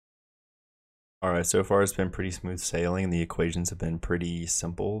All right, so far it's been pretty smooth sailing. The equations have been pretty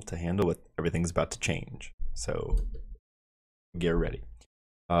simple to handle, with everything's about to change. So get ready.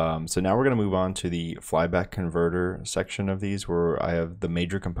 So now we're going to move on to the flyback converter section of these, where I have the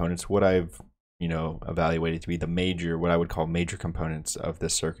major components, what I've evaluated to be what I would call major components of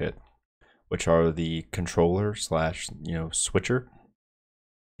this circuit, which are the controller slash switcher,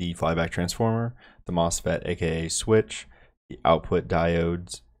 the flyback transformer, the MOSFET aka switch, the output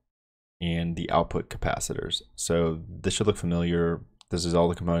diodes, and the output capacitors. So this should look familiar. This is all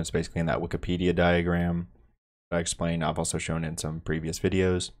the components basically in that Wikipedia diagram that I explained. I've also shown in some previous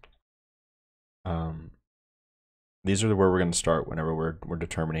videos. These are where we're going to start whenever we're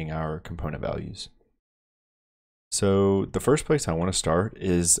determining our component values. So the first place I want to start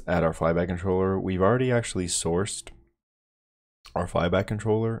is at our flyback controller. We've already actually sourced our flyback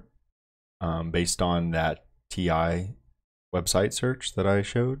controller based on that TI website search that I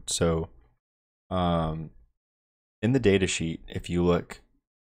showed. So in the data sheet, if you look,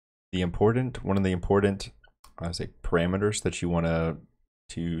 one of the important parameters that you want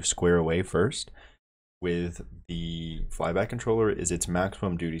to square away first with the flyback controller is its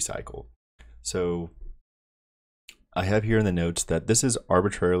maximum duty cycle. So I have here in the notes that this is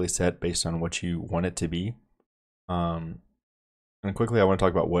arbitrarily set based on what you want it to be. And quickly, I want to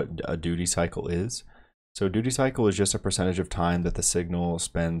talk about what a duty cycle is. So duty cycle is just a percentage of time that the signal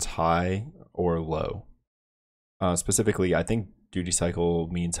spends high or low. Specifically, I think duty cycle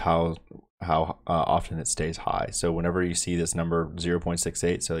means how often it stays high. So whenever you see this number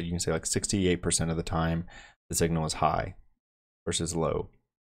 0.68, so you can say like 68% of the time the signal is high versus low.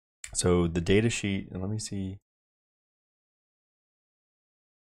 So the data sheet, and let me see,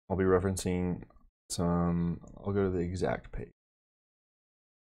 I'll be referencing I'll go to the exact page.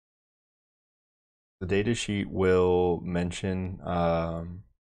 The data sheet will mention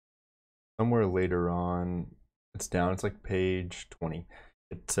somewhere later on, it's like page 20.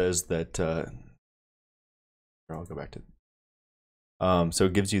 It says that, I'll go back to, so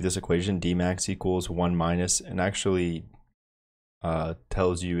it gives you this equation, Dmax equals 1 minus, and actually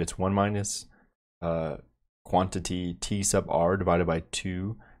tells you it's 1 minus quantity T sub R divided by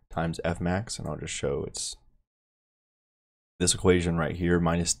 2 times Fmax, and I'll just show it's this equation right here,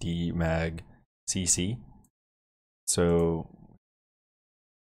 minus D mag CC. So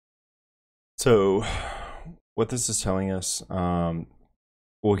what this is telling us, well,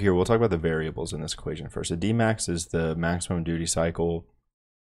 here we'll talk about the variables in this equation first. So Dmax is the maximum duty cycle.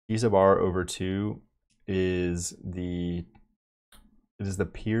 T sub R over 2 is the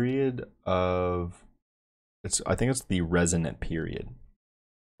period of, I think it's the resonant period,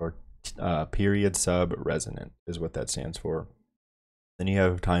 or period sub resonant is what that stands for. Then you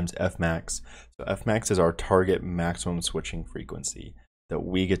have times Fmax. So Fmax is our target maximum switching frequency that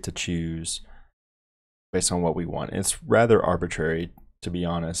we get to choose based on what we want. And it's rather arbitrary, to be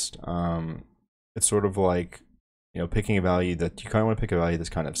honest. It's sort of like, picking a value that you kind of want to pick a value that's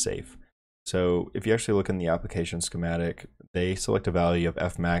kind of safe. So if you actually look in the application schematic, they select a value of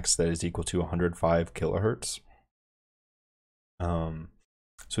Fmax that is equal to 105 kilohertz.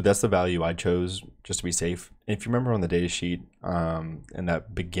 So that's the value I chose just to be safe. If you remember on the data sheet, in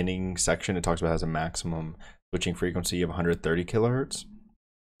that beginning section, it talks about it has a maximum switching frequency of 130 kilohertz.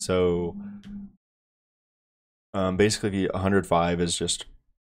 So basically 105 is just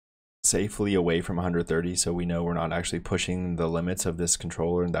safely away from 130, so we know we're not actually pushing the limits of this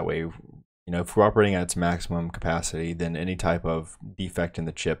controller, and that way, if we're operating at its maximum capacity, then any type of defect in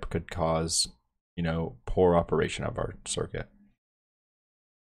the chip could cause, poor operation of our circuit.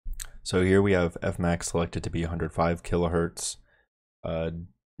 So here we have Fmax selected to be 105 kilohertz.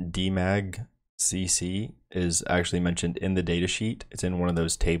 Dmag CC is actually mentioned in the data sheet. It's in one of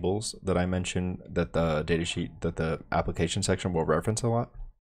those tables that I mentioned that the data sheet, that the application section will reference a lot.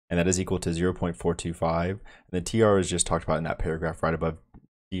 And that is equal to 0.425. And the TR is just talked about in that paragraph right above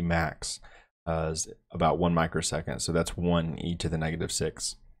Dmax, is about 1 microsecond. So that's 1 e to the negative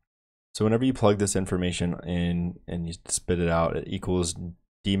 6. So whenever you plug this information in and you spit it out, it equals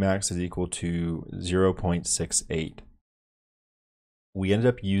Dmax is equal to 0.68. We ended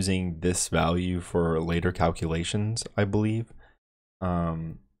up using this value for later calculations, I believe.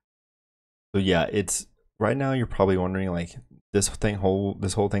 So yeah, it's right now you're probably wondering, like, this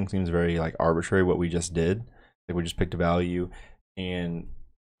whole thing seems very like arbitrary, what we just did. Like, we just picked a value, and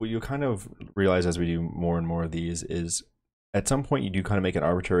what you'll kind of realize as we do more and more of these is at some point you do kind of make an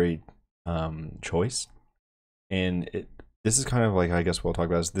arbitrary choice, and this is kind of like, I guess we'll talk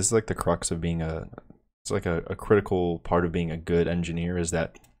about this is like the crux of being it's like a critical part of being a good engineer, is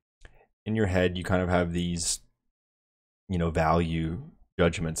that in your head you kind of have these value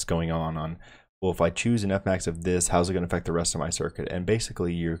judgments going on well, if I choose an Fmax of this, how's it going to affect the rest of my circuit? And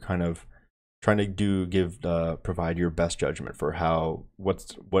basically, you're kind of trying to provide your best judgment for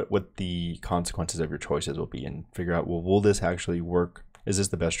what the consequences of your choices will be, and figure out, well, will this actually work? Is this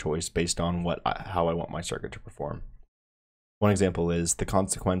the best choice based on how I want my circuit to perform? One example is the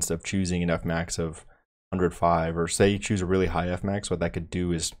consequence of choosing an Fmax of 105, or say you choose a really high Fmax. What that could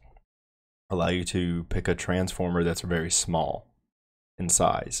do is allow you to pick a transformer that's very small in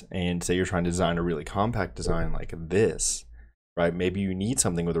size, and say you're trying to design a really compact design like this, right? Maybe you need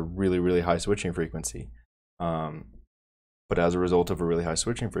something with a really high switching frequency, but as a result of a really high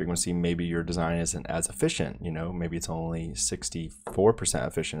switching frequency, maybe your design isn't as efficient. You know, maybe it's only 64%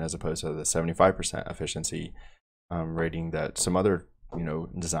 efficient as opposed to the 75% efficiency rating that some other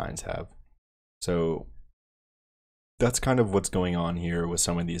designs have. So that's kind of what's going on here with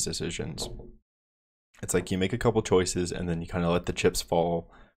some of these decisions. It's like you make a couple choices and then you kind of let the chips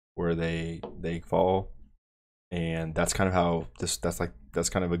fall where they fall, and that's kind of how that's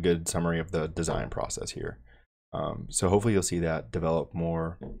kind of a good summary of the design process here. So hopefully you'll see that develop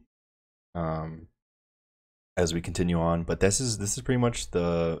more as we continue on. But this is pretty much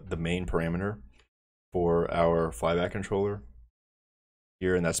the main parameter for our flyback controller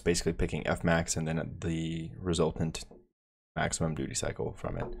here, and that's basically picking Fmax and then the resultant maximum duty cycle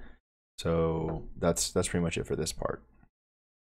from it. So that's pretty much it for this part.